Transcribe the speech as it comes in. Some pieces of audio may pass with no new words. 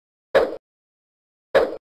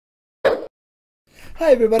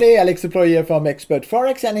Hi everybody, Alex Employee here from Expert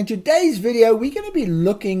Forex, and in today's video we're going to be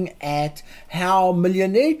looking at how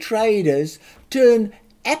millionaire traders turn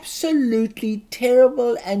absolutely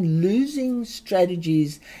terrible and losing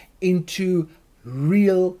strategies into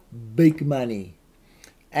real big money.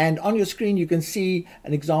 And on your screen you can see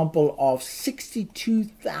an example of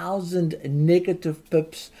 62,000 negative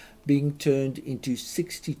pips being turned into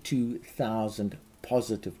 62,000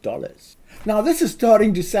 positive dollars. Now this is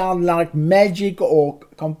starting to sound like magic or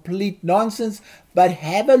complete nonsense, but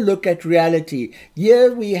have a look at reality.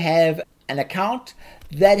 Here we have an account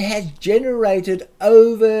that has generated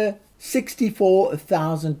over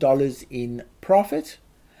 $64,000 in profit.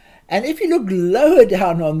 And if you look lower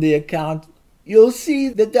down on the account, you'll see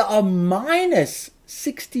that there are minus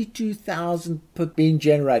 62,000 being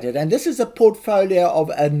generated, and this is a portfolio of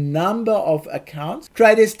a number of accounts.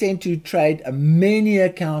 Traders tend to trade many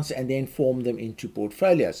accounts and then form them into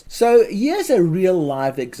portfolios. So here's a real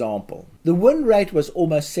live example. The win rate was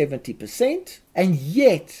almost 70%, and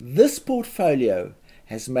yet this portfolio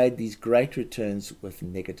has made these great returns with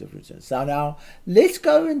negative returns. So now let's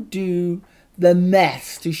go and do the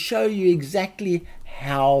maths to show you exactly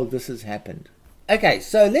how this has happened. Okay,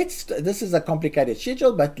 so this is a complicated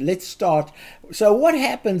schedule, but let's start. So what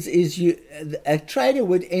happens is a trader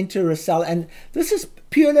would enter a sell, and this is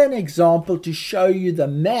purely an example to show you the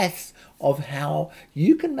maths of how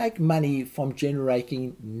you can make money from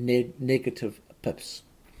generating negative pips.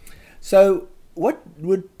 So what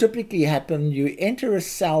would typically happen, you enter a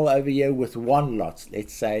sell over here with one lot,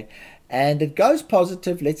 let's say, and it goes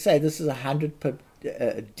positive. Let's say this is a 100 pip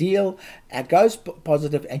deal, it goes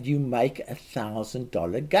positive, and you make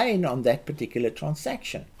 $1,000 gain on that particular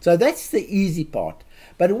transaction. So that's the easy part.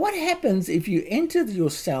 But what happens if you enter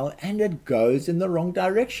your sell and it goes in the wrong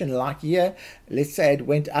direction? Like here, let's say it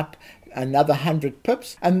went up another 100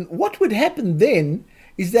 pips, and what would happen then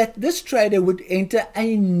is that this trader would enter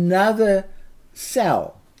another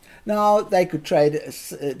sell. Now they could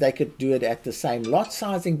they could do it at the same lot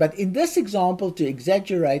sizing, but in this example, to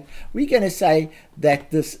exaggerate, we're going to say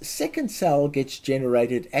that this second sell gets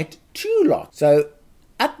generated at 2 lots. So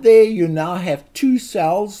up there you now have 2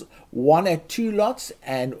 sells, one at 2 lots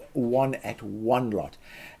and one at 1 lot.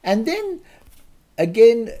 And then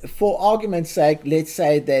again, for argument's sake, let's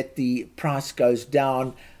say that the price goes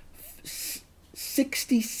down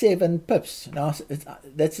 67 pips. Now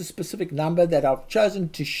that's a specific number that I've chosen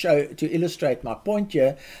to illustrate my point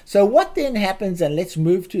here. So what then happens, and let's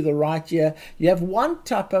move to the right here, you have one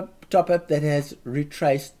top up that has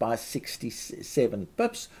retraced by 67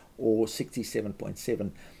 pips or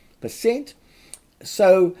 67.7%.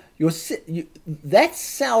 so that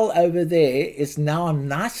sell over there is now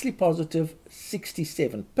nicely positive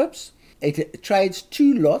 67 pips. It trades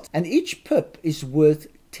 2 lots, and each pip is worth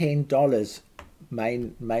 $10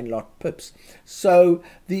 main lot pips. So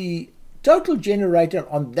the total generated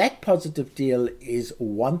on that positive deal is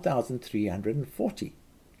 1,340.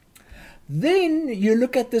 Then you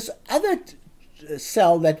look at this other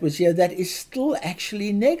sell that was here that is still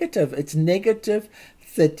actually negative. It's negative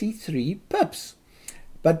 33 pips,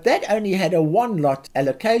 but that only had a 1 lot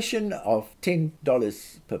allocation of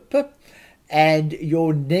 $10 per pip, and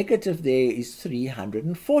your negative there is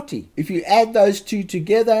 340. If you add those two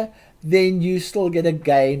together, then you still get a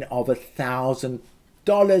gain of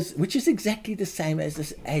 $1,000, which is exactly the same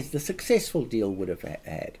as the successful deal would have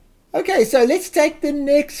had. Okay, so let's take the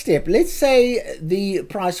next step. Let's say the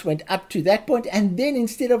price went up to that point, and then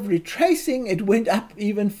instead of retracing, it went up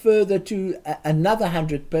even further to another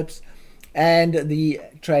 100 pips, and the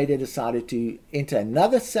trader decided to enter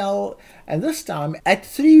another sell, and this time at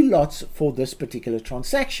 3 lots for this particular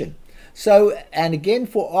transaction. So, and again,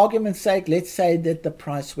 for argument's sake, let's say that the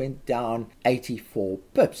price went down 84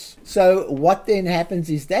 pips. So what then happens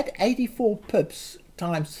is that 84 pips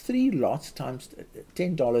times 3 lots times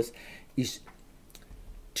 $10 is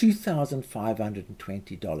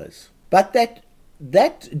 $2,520. But that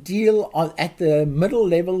deal at the middle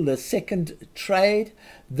level, the second trade,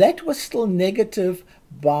 that was still negative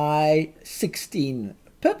by 16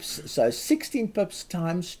 pips. So 16 pips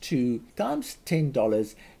times 2 times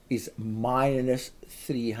 $10 is minus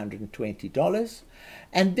 $320.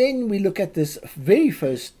 And then we look at this very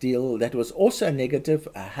first deal that was also negative,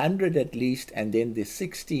 100 at least, and then the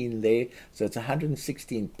 16 there, so it's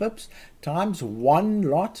 116 pips times 1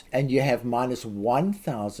 lot, and you have minus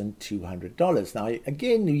 $1,200. Now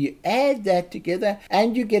again, you add that together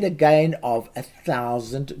and you get a gain of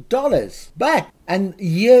 $1,000. But, and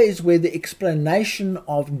here is where the explanation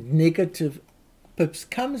of negative pips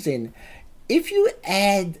comes in. If you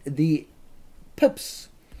add the pips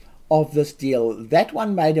of this deal, that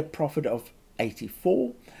one made a profit of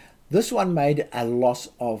 84. This one made a loss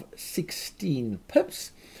of 16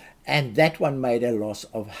 pips, and that one made a loss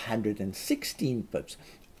of 116 pips.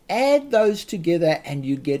 Add those together and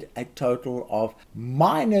you get a total of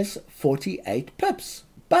minus 48 pips.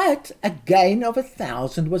 But a gain of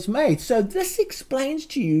 1,000 was made. So this explains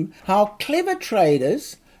to you how clever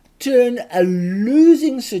traders turn a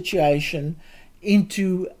losing situation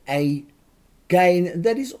into a gain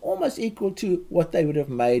that is almost equal to what they would have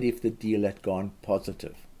made if the deal had gone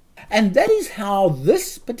positive. And that is how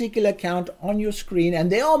this particular account on your screen,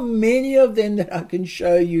 and there are many of them that I can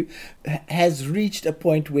show you, has reached a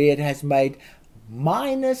point where it has made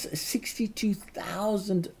minus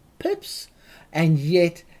 62,000 pips, and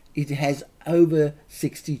yet it has over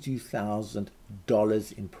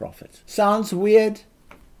 $62,000 in profit. Sounds weird,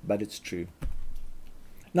 but it's true.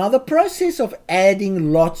 Now, the process of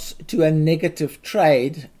adding lots to a negative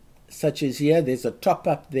trade, such as here, there's a top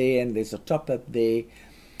up there and there's a top up there,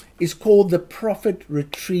 is called the profit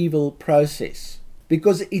retrieval process,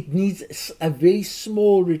 because it needs a very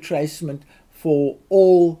small retracement for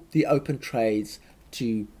all the open trades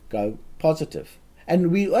to go positive.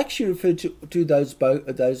 And we actually refer to those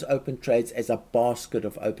open trades as a basket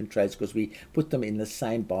of open trades, because we put them in the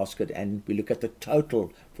same basket and we look at the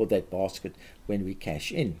total for that basket when we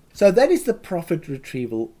cash in. So that is the profit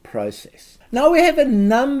retrieval process. Now we have a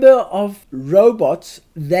number of robots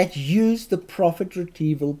that use the profit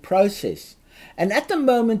retrieval process. And at the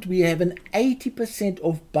moment we have an 80%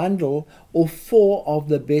 off bundle of 4 of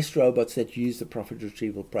the best robots that use the profit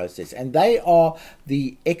retrieval process. And they are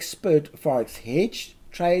the Expert Forex Hedge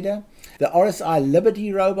Trader, the RSI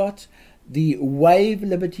Liberty robot, the Wave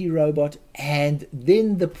Liberty robot, and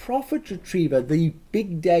then the Profit Retriever, the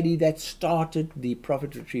big daddy that started the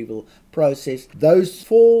profit retrieval process. Those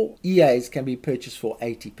 4 EAs can be purchased for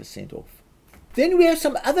 80% off. Then we have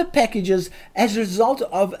some other packages as a result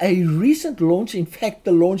of a recent launch. In fact,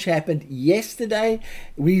 the launch happened yesterday.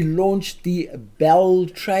 We launched the Bell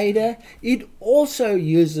Trader. It also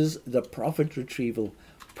uses the profit retrieval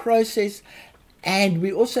process. And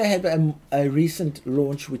we also have a recent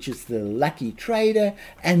launch, which is the Lucky Trader,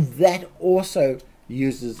 and that also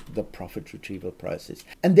uses the profit retrieval process.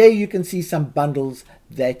 And there you can see some bundles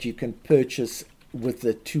that you can purchase with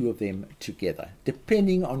the 2 of them together,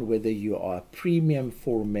 depending on whether you are a premium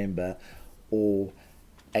forum member or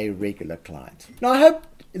a regular client. Now, I hope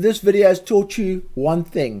this video has taught you one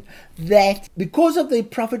thing, that because of the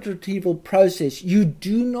profit retrieval process, you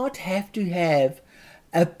do not have to have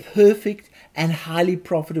a perfect and highly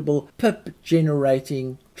profitable pip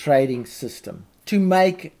generating trading system to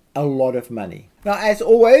make a lot of money. Now, as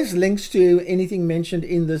always, links to anything mentioned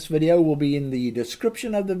in this video will be in the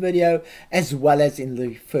description of the video, as well as in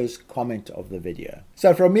the first comment of the video.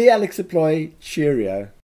 So from me, Alex Deploy, cheerio.